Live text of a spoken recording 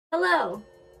Hello,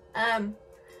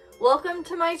 welcome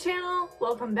to my channel,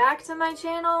 welcome back to my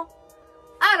channel.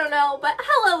 I don't know, but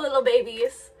hello little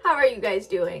babies. How are you guys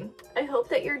doing? I hope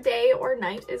that your day or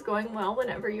night is going well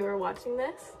whenever you are watching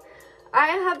this. I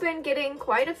have been getting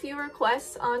quite a few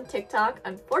requests on TikTok.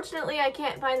 Unfortunately, I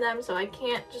can't find them, so I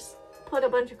can't just put a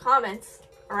bunch of comments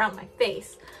around my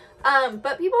face.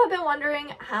 But people have been wondering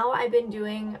how I've been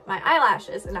doing my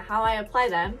eyelashes and how I apply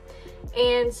them.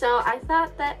 And so I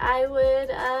thought that I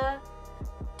would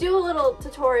do a little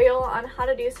tutorial on how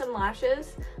to do some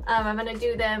lashes. I'm going to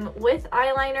do them with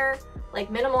eyeliner,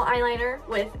 like minimal eyeliner,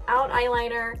 without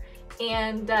eyeliner,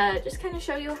 and just kind of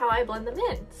show you how I blend them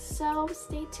in. So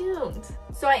stay tuned.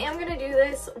 So I am going to do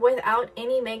this without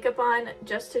any makeup on,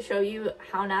 just to show you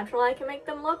how natural I can make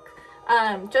them look.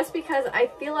 Just because I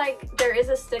feel like there is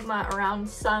a stigma around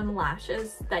some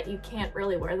lashes that you can't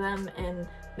really wear them and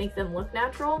make them look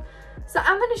natural. So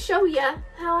I'm going to show you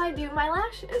how I do my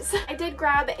lashes. I did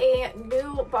grab a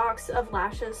new box of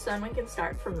lashes, so we can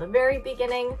start from the very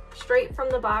beginning, straight from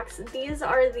the box. These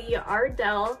are the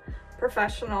Ardell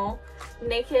Professional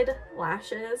Naked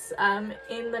Lashes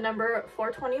in the number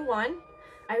 421.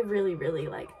 I really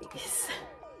like these.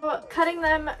 Well, cutting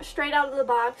them straight out of the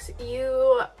box,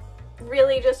 you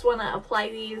really just want to apply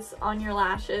these on your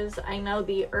lashes. I know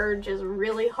the urge is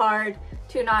really hard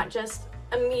to not just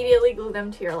immediately glue them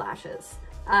to your lashes.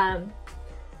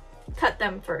 Cut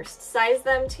them first, size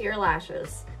them to your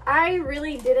lashes. I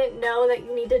really didn't know that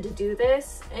you needed to do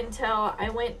this until I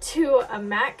went to a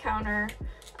MAC counter.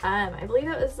 I believe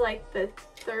it was like the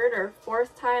third or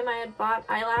fourth time I had bought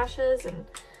eyelashes, and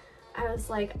I was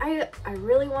like, I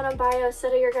really want to buy a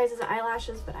set of your guys'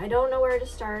 eyelashes, but I don't know where to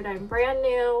start. I'm brand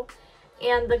new.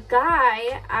 And the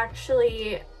guy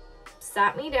actually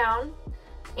sat me down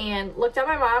and looked at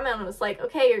my mom and was like,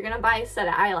 okay, you're gonna buy a set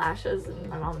of eyelashes. And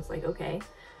my mom was like, okay.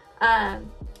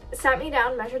 Sat me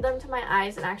down, measured them to my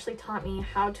eyes, and actually taught me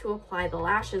how to apply the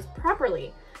lashes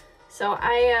properly. So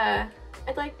I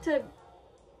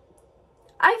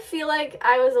feel like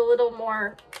I was a little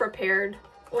more prepared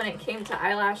when it came to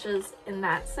eyelashes in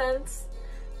that sense.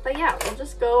 But yeah, we'll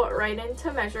just go right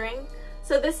into measuring.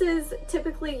 So this is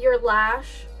typically your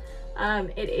lash.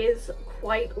 It is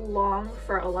quite long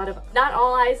for a lot of, not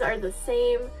all eyes are the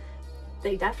same.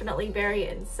 They definitely vary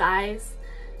in size.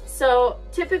 So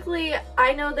typically,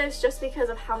 I know this just because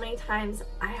of how many times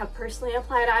I have personally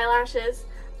applied eyelashes.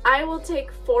 I will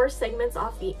take 4 segments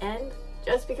off the end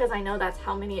just because I know that's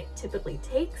how many it typically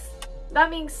takes. That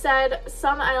being said,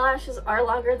 some eyelashes are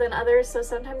longer than others, so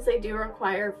sometimes they do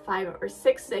require 5 or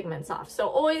 6 segments off. So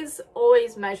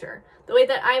always measure. The way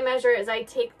that I measure is I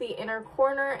take the inner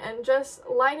corner and just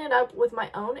line it up with my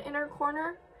own inner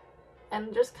corner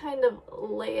and just kind of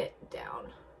lay it down.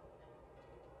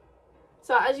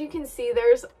 So as you can see,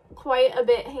 there's quite a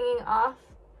bit hanging off.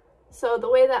 So the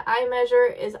way that I measure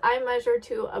is I measure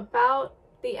to about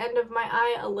the end of my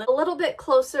eye, a little bit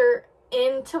closer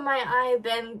into my eye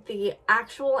than the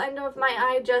actual end of my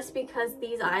eye, just because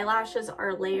these eyelashes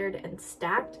are layered and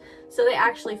stacked, so they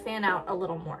actually fan out a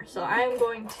little more. So I'm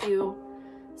going to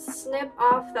snip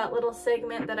off that little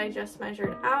segment that I just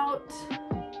measured out.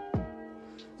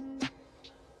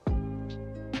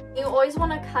 You always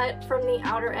want to cut from the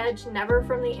outer edge, never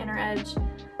from the inner edge.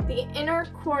 The inner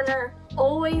corner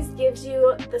always gives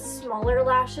you the smaller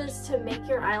lashes to make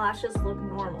your eyelashes look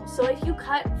normal. So if you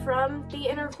cut from the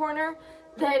inner corner,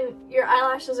 then your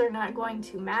eyelashes are not going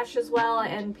to match as well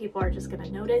and people are just going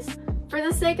to notice. For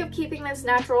the sake of keeping this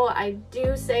natural, I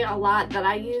do say a lot that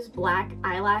I use black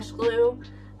eyelash glue.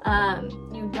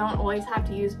 You don't always have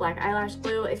to use black eyelash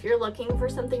glue. If you're looking for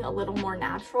something a little more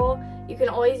natural, you can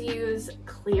always use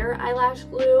clear eyelash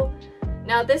glue.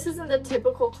 Now, this isn't the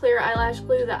typical clear eyelash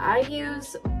glue that I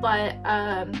use, but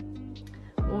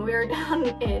when we were down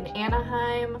in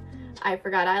Anaheim, I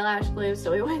forgot eyelash glue,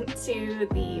 so we went to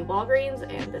the Walgreens,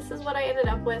 and this is what I ended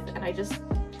up with, and I just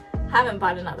haven't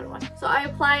bought another one. So I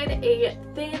applied a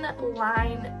thin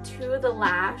line to the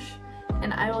lash,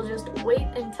 and I will just wait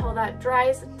until that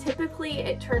dries. Typically,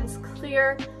 it turns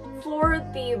clear. For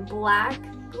the black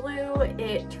glue,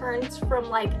 it turns from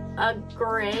like a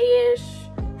grayish,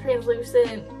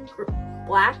 translucent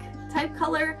black type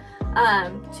color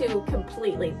to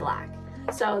completely black.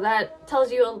 So that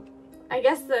tells you, I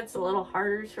guess that's a little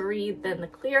harder to read than the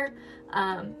clear,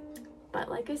 but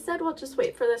like I said, we'll just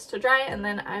wait for this to dry and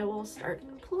then I will start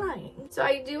applying. So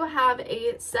I do have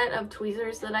a set of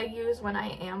tweezers that I use when I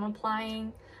am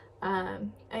applying.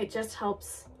 It just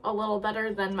helps a little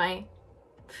better than my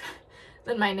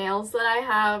nails that I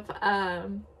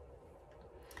have.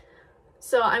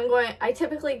 So I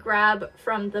typically grab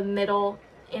from the middle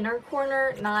inner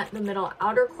corner, not the middle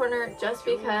outer corner, just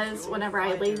because whenever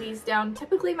I lay these down,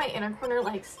 typically my inner corner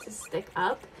likes to stick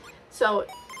up. So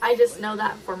I just know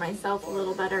that for myself a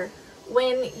little better.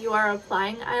 When you are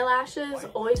applying eyelashes,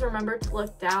 always remember to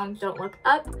look down, don't look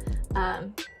up.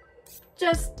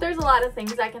 There's a lot of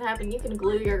things that can happen. You can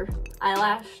glue your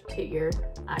eyelash to your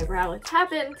eyebrow. It's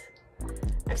happened.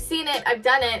 I've seen it, I've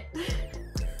done it.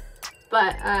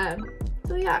 But,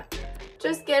 so yeah,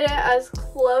 just get it as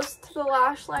close to the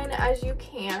lash line as you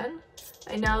can.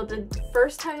 I know the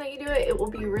first time that you do it, it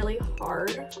will be really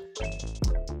hard.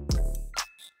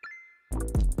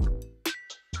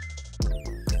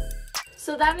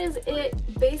 So that is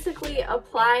it, basically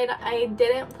applied. I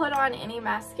didn't put on any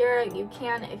mascara. You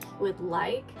can if you would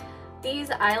like.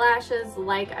 These eyelashes,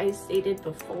 like I stated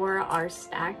before, are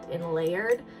stacked and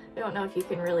layered. I don't know if you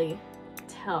can really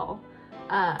tell,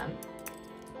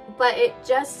 but it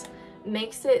just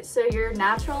makes it so your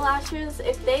natural lashes,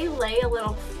 if they lay a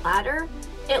little flatter,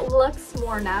 it looks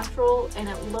more natural and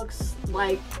it looks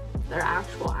like they're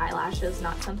actual eyelashes,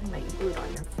 not something that you glued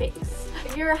on your face.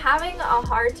 If you're having a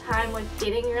hard time with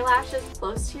getting your lashes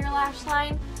close to your lash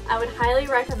line, I would highly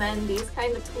recommend these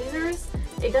kinds of tweezers.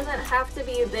 It doesn't have to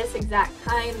be this exact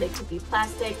kind. They could be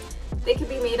plastic. They could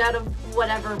be made out of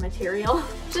whatever material.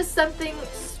 Just something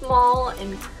small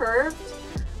and curved.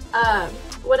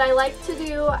 What I like to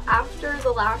do after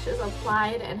the lash is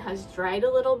applied and has dried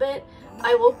a little bit,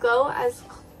 I will go as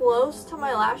close to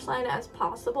my lash line as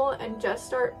possible and just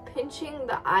start pinching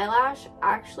the eyelash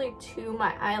actually to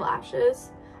my eyelashes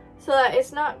so that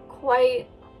it's not quite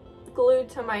glued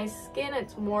to my skin,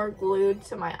 it's more glued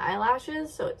to my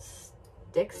eyelashes so it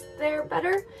sticks there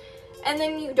better. And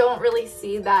then you don't really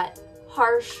see that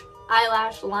harsh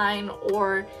eyelash line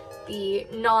or the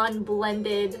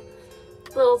non-blended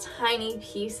little tiny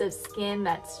piece of skin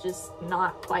that's just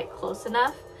not quite close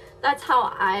enough. That's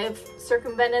how I've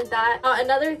circumvented that.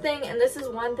 Another thing, and this is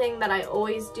one thing that I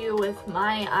always do with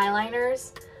my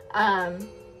eyeliners,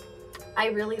 I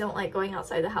really don't like going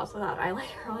outside the house without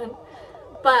eyeliner on,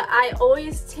 but I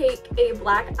always take a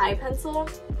black eye pencil.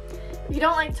 If you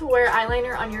don't like to wear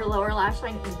eyeliner on your lower lash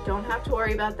line, you don't have to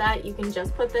worry about that. You can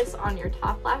just put this on your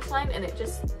top lash line and it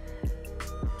just,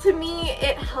 to me,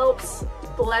 it helps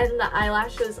blend the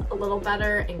eyelashes a little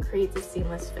better and creates a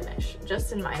seamless finish,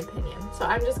 just in my opinion. So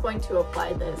I'm just going to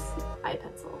apply this eye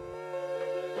pencil.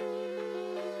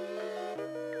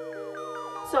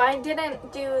 So I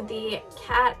didn't do the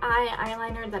cat eye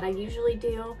eyeliner that I usually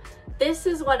do. This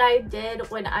is what I did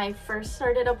when I first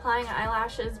started applying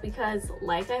eyelashes because,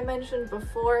 like I mentioned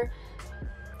before,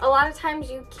 a lot of times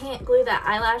you can't glue that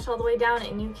eyelash all the way down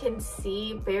and you can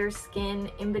see bare skin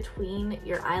in between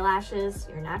your eyelashes,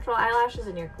 your natural eyelashes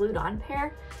and your glued on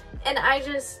pair. And I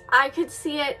could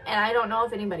see it and I don't know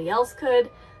if anybody else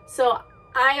could. So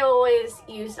I always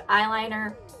used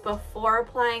eyeliner before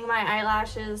applying my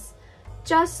eyelashes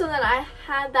just so that I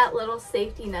had that little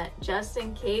safety net just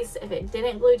in case if it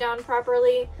didn't glue down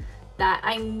properly, that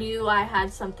I knew I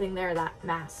had something there that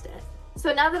masked it.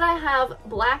 So now that I have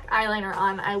black eyeliner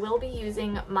on, I will be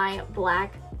using my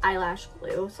black eyelash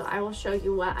glue. So I will show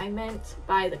you what I meant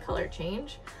by the color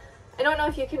change. I don't know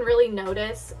if you can really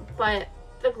notice, but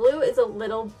the glue is a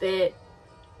little bit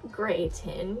gray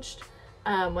tinged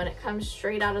when it comes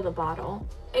straight out of the bottle.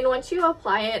 And once you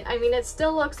apply it, I mean, it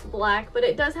still looks black, but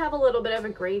it does have a little bit of a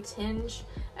gray tinge.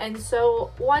 And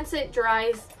so once it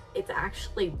dries, it's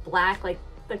actually black, like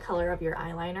the color of your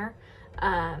eyeliner.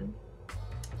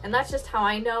 And that's just how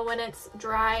I know when it's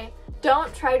dry.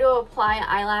 Don't try to apply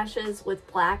eyelashes with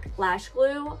black lash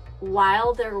glue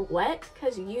while they're wet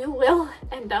because you will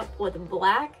end up with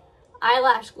black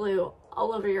eyelash glue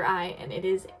all over your eye and it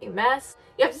is a mess.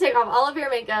 You have to take off all of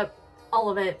your makeup, all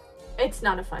of it. It's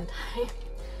not a fun time.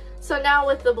 So now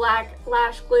with the black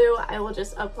lash glue, I will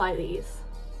just apply these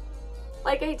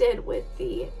like I did with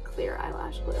the clear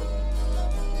eyelash glue.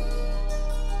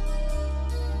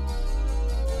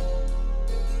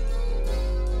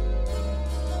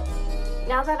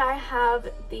 Now that I have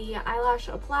the eyelash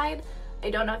applied,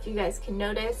 I don't know if you guys can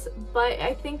notice, but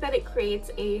I think that it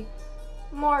creates a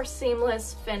more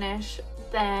seamless finish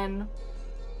than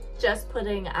just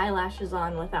putting eyelashes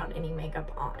on without any makeup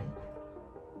on.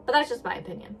 But that's just my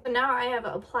opinion. So now I have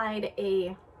applied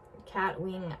a cat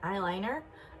wing eyeliner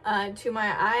to my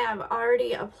eye. I've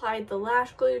already applied the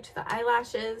lash glue to the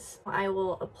eyelashes. I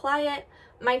will apply it.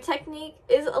 My technique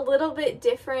is a little bit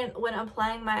different when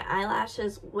applying my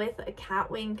eyelashes with a cat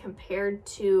wing compared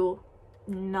to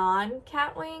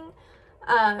non-cat wing.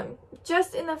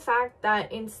 Just in the fact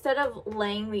that instead of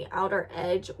laying the outer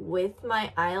edge with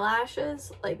my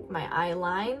eyelashes, like my eye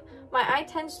line, my eye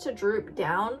tends to droop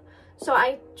down. So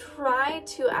I try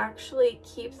to actually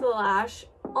keep the lash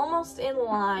almost in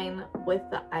line with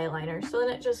the eyeliner, so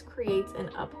then it just creates an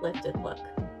uplifted look.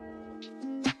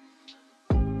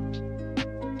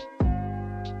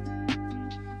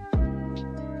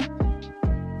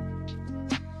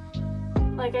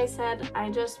 Like I said,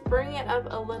 I just bring it up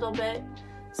a little bit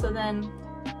so then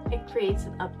it creates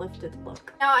an uplifted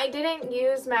look. Now, I didn't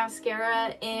use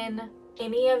mascara in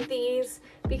any of these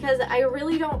because I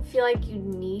really don't feel like you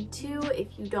need to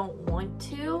if you don't want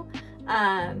to.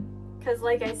 Because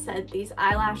like I said, these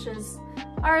eyelashes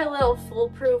are a little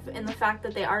foolproof in the fact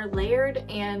that they are layered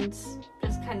and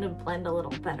just kind of blend a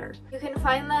little better. You can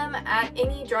find them at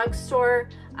any drugstore.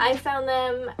 I found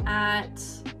them at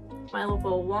my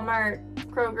local Walmart,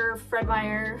 Kroger, Fred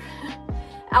Meyer,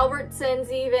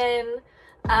 Albertsons even.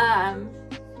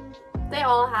 They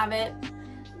all have it.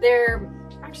 They're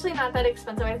actually not that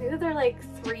expensive. I think that they're like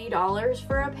 $3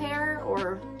 for a pair,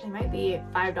 or they might be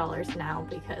 $5 now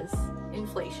because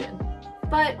inflation.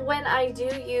 But when I do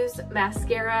use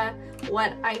mascara,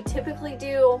 what I typically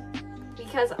do,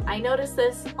 because I notice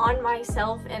this on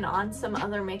myself and on some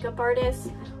other makeup artists,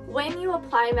 when you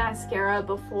apply mascara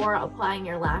before applying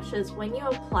your lashes, when you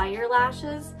apply your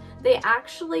lashes, they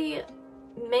actually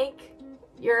make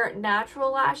your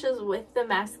natural lashes with the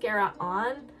mascara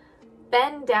on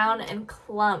bend down and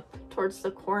clump towards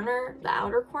the corner, the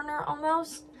outer corner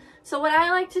almost. So what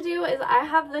I like to do is I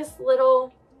have this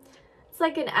little, it's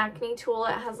like an acne tool.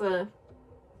 It has a,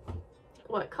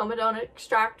 comedone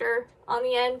extractor on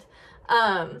the end.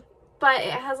 But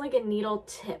it has like a needle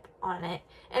tip on it.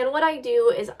 And what I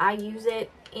do is I use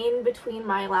it in between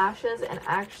my lashes and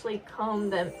actually comb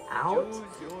them out.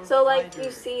 So like you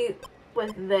see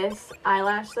with this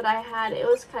eyelash that I had, it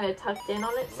was kind of tucked in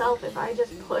on itself. If I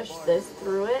just push this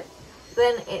through it,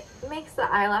 then it makes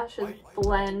the eyelashes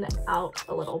blend out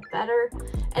a little better.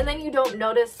 And then you don't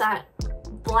notice that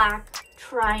black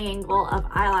triangle of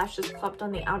eyelashes clumped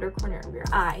on the outer corner of your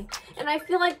eye. And I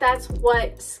feel like that's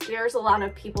what scares a lot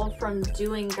of people from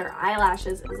doing their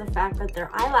eyelashes, is the fact that their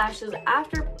eyelashes,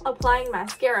 after applying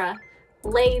mascara,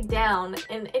 lay down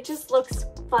and it just looks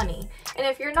funny. And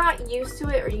if you're not used to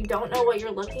it or you don't know what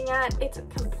you're looking at, it's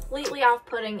completely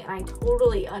off-putting, and I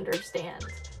totally understand.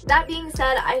 That being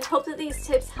said, I hope that these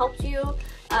tips helped you.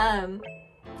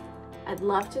 I'd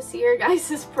love to see your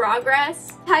guys'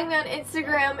 progress. Tag me on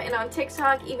Instagram and on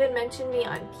TikTok. Even mention me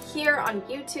on here on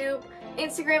YouTube.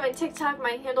 Instagram and TikTok,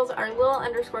 my handles are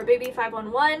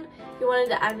lil_baby511. If you wanted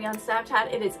to add me on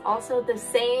Snapchat, it is also the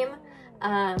same.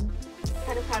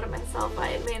 Kind of proud of myself.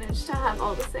 I managed to have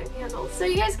all the same handles, so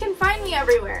you guys can find me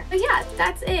everywhere. But yeah,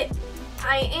 that's it.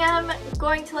 I am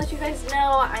going to let you guys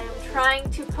know I am trying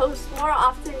to post more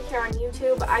often here on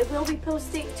YouTube. I will be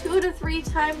posting 2 to 3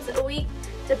 times a week,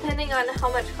 depending on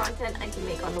how much content I can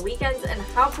make on the weekends and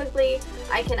how quickly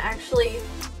I can actually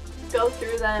go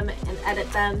through them and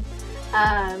edit them.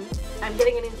 I'm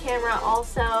getting a new camera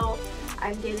also.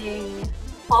 I'm getting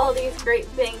all these great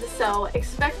things, so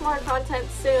expect more content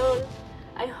soon.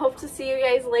 I hope to see you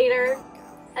guys later.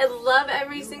 I love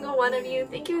every single one of you.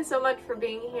 Thank you so much for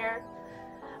being here.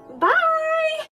 Bye!